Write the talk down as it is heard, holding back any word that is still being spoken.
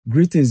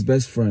Greetings,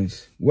 best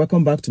friends.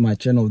 Welcome back to my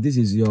channel. This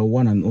is your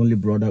one and only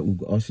brother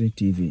Ugo Osri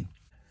TV.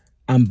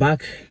 I'm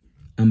back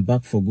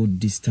for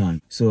good this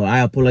time. So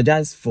I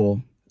apologize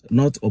for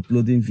not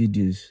uploading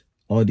videos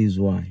all this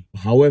while.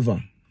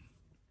 However,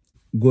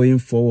 going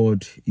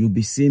forward, you'll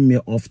be seeing me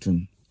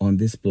often on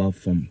this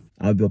platform.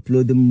 I'll be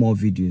uploading more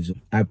videos.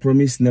 I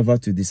promise never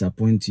to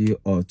disappoint you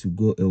or to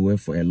go away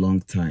for a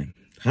long time.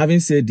 Having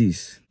said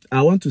this,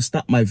 I want to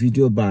start my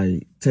video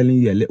by telling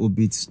you a little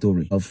bit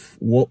story of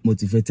what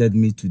motivated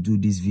me to do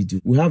this video.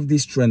 We have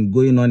this trend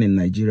going on in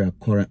Nigeria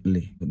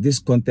currently. These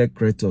content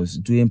creators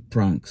doing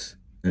pranks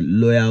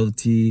and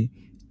loyalty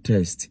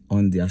test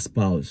on their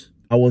spouse.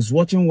 I was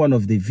watching one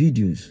of the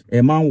videos.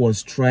 A man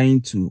was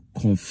trying to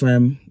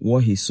confirm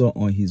what he saw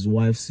on his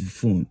wife's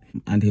phone,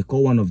 and he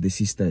called one of the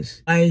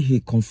sisters. While he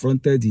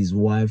confronted his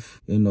wife,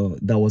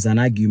 there was an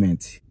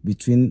argument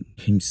between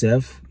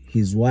himself,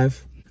 his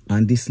wife,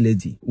 and this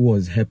lady who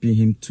was helping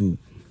him to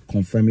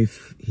confirm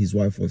if his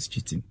wife was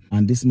cheating.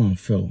 And this man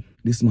fell.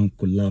 This man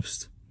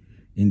collapsed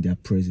in their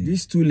presence.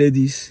 These two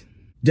ladies,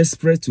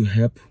 desperate to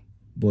help,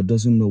 but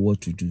doesn't know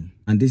what to do.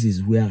 And this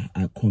is where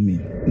I come in.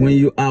 When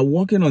you are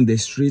walking on the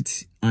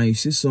street and you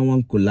see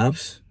someone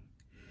collapse,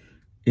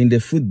 in the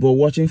football,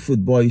 watching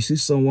football, you see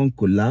someone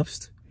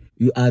collapsed.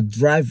 You are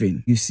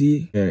driving, you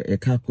see a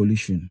car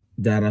collision.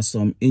 There are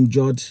some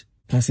injured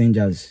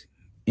passengers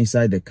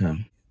inside the car.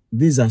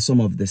 These are some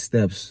of the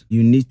steps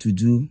you need to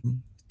do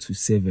to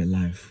save a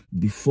life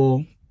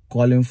before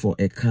calling for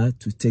a car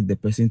to take the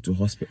person to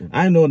hospital.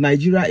 I know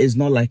Nigeria is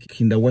not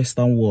like in the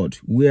Western world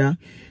where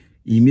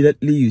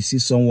immediately you see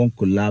someone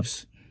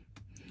collapse,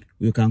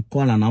 you can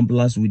call an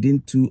ambulance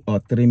within 2 or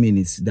 3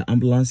 minutes. The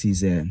ambulance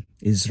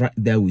is right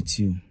there with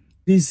you.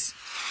 This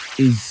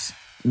is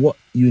what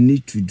you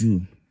need to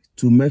do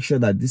to make sure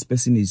that this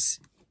person is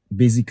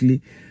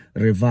basically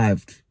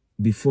revived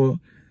before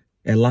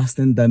a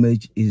lasting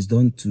damage is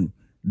done to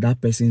that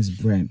person's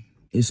brain.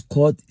 It's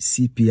called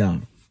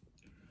CPR.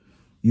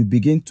 You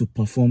begin to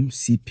perform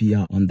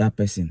CPR on that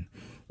person.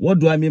 What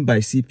do I mean by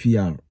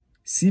CPR?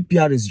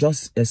 CPR is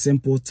just a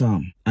simple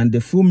term, and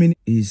the full meaning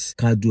is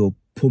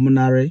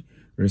cardiopulmonary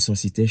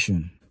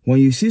resuscitation.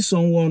 When you see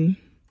someone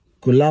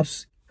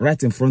collapse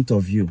right in front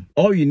of you,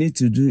 all you need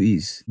to do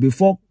is,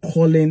 before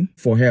calling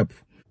for help,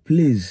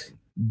 please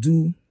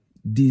do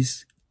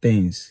these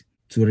things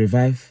to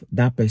revive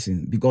that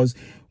person. Because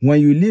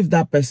when you leave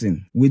that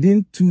person,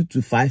 within 2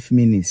 to 5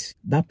 minutes,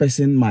 that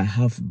person might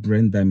have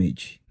brain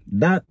damage.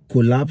 That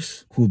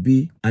collapse could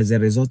be as a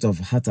result of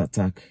heart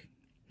attack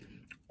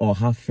or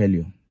heart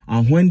failure.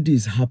 And when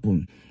this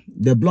happens,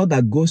 the blood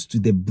that goes to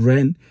the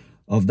brain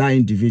of that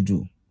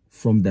individual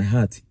from the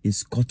heart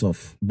is cut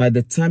off. By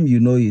the time you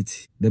know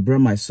it, the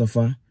brain might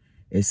suffer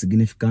a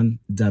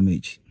significant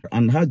damage.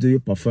 And how do you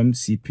perform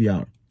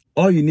CPR?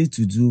 All you need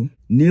to do,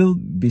 kneel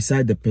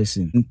beside the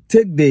person.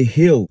 Take the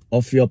heel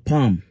of your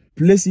palm,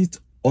 place it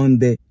on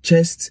the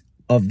chest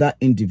of that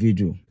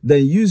individual.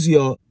 Then use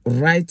your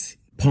right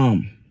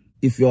palm.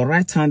 If you're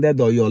right-handed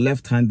or you're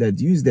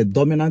left-handed, use the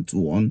dominant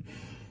one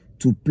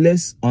to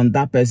place on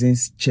that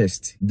person's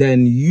chest.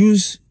 Then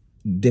use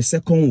the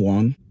second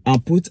one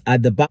and put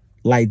at the back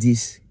like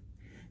this.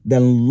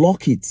 Then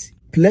lock it.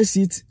 Place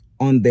it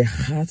on the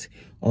heart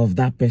of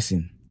that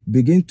person.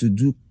 Begin to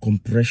do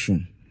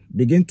compression.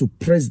 Begin to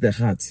press the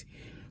heart.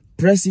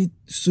 Press it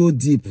so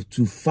deep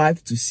to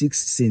 5 to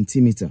 6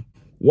 centimeters.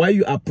 While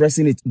you are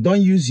pressing it,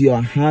 don't use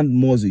your hand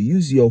muscle.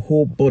 Use your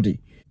whole body.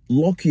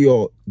 Lock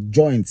your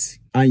joints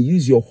and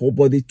use your whole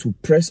body to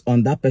press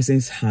on that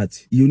person's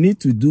heart. You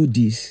need to do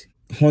this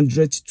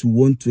 100 to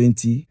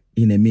 120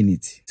 in a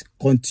minute.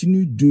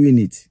 Continue doing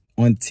it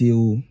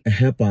until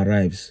help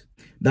arrives.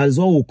 That is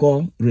what we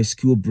call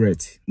rescue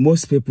breath.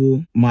 Most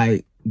people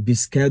might be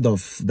scared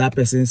of that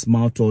person's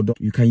mouth odor.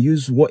 You can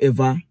use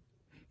whatever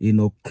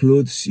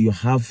clothes you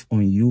have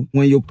on you.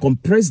 When you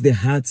compress the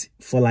heart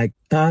for like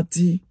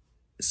 30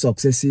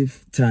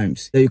 successive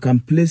times, then you can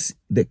place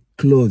the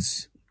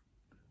clothes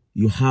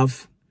you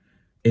have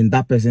in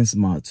that person's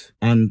mouth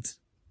and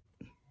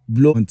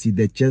blow until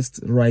the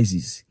chest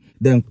rises.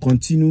 Then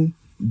continue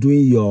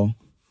doing your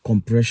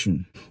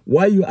compression.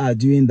 While you are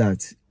doing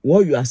that,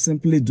 what you are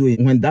simply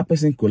doing, when that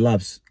person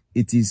collapses,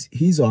 it is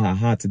his or her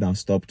heart that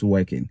stopped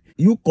working.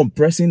 You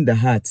compressing the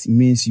heart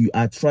means you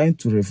are trying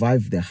to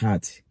revive the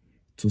heart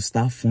to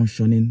start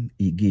functioning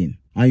again.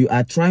 And you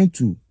are trying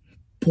to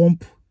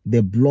pump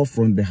the blood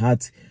from the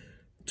heart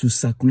to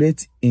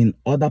circulate in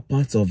other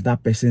parts of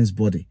that person's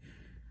body.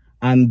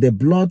 And the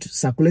blood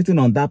circulating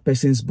on that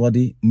person's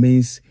body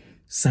means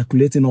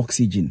circulating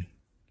oxygen.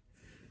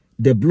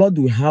 The blood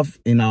we have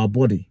in our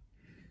body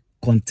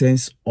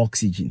contains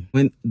oxygen.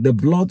 When the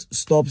blood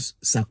stops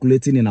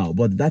circulating in our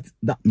body, that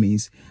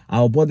means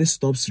our body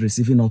stops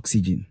receiving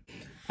oxygen.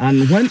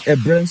 And when a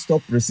brain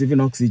stops receiving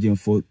oxygen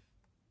for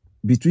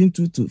between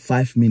 2 to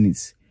 5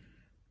 minutes,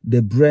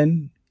 the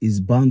brain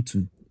is bound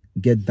to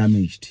get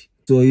damaged.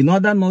 So in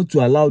order not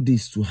to allow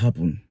this to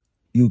happen,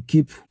 you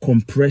keep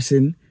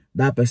compressing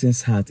that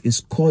person's heart.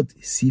 It's called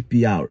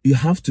CPR. You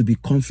have to be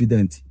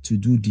confident to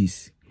do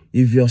this.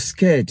 If you're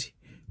scared,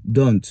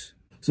 don't.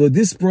 So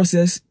this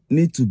process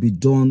needs to be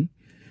done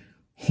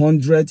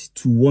 100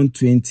 to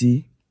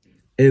 120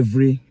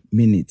 every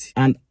minute.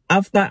 And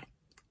after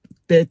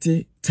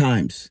 30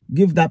 times,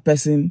 give that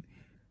person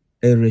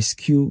a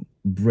rescue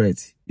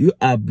breath. You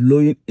are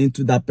blowing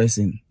into that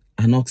person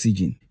an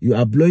oxygen. You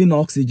are blowing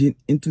oxygen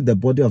into the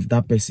body of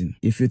that person.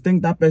 If you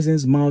think that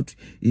person's mouth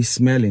is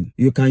smelling,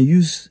 you can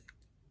use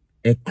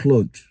a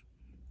cloth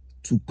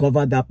to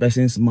cover that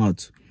person's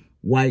mouth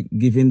while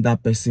giving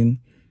that person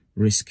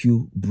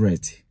rescue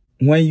breath.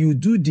 When you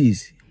do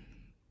this,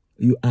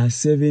 you are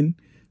saving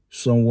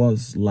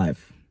someone's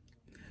life.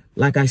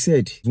 Like I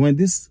said, when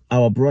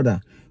our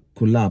brother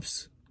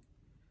collapsed,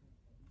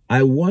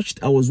 I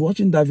was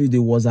watching that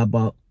video. It was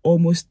about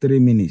almost 3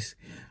 minutes,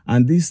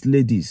 and these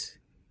ladies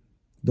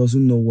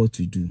doesn't know what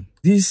to do.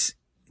 This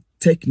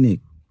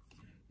technique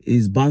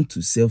is bound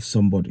to save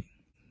somebody.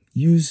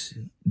 Use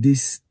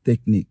this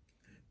technique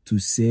to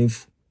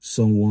save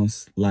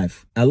someone's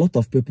life. A lot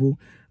of people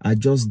are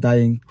just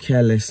dying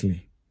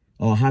carelessly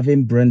or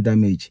having brain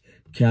damage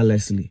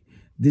carelessly.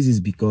 This is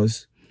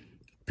because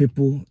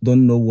people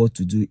don't know what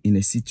to do in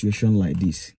a situation like this.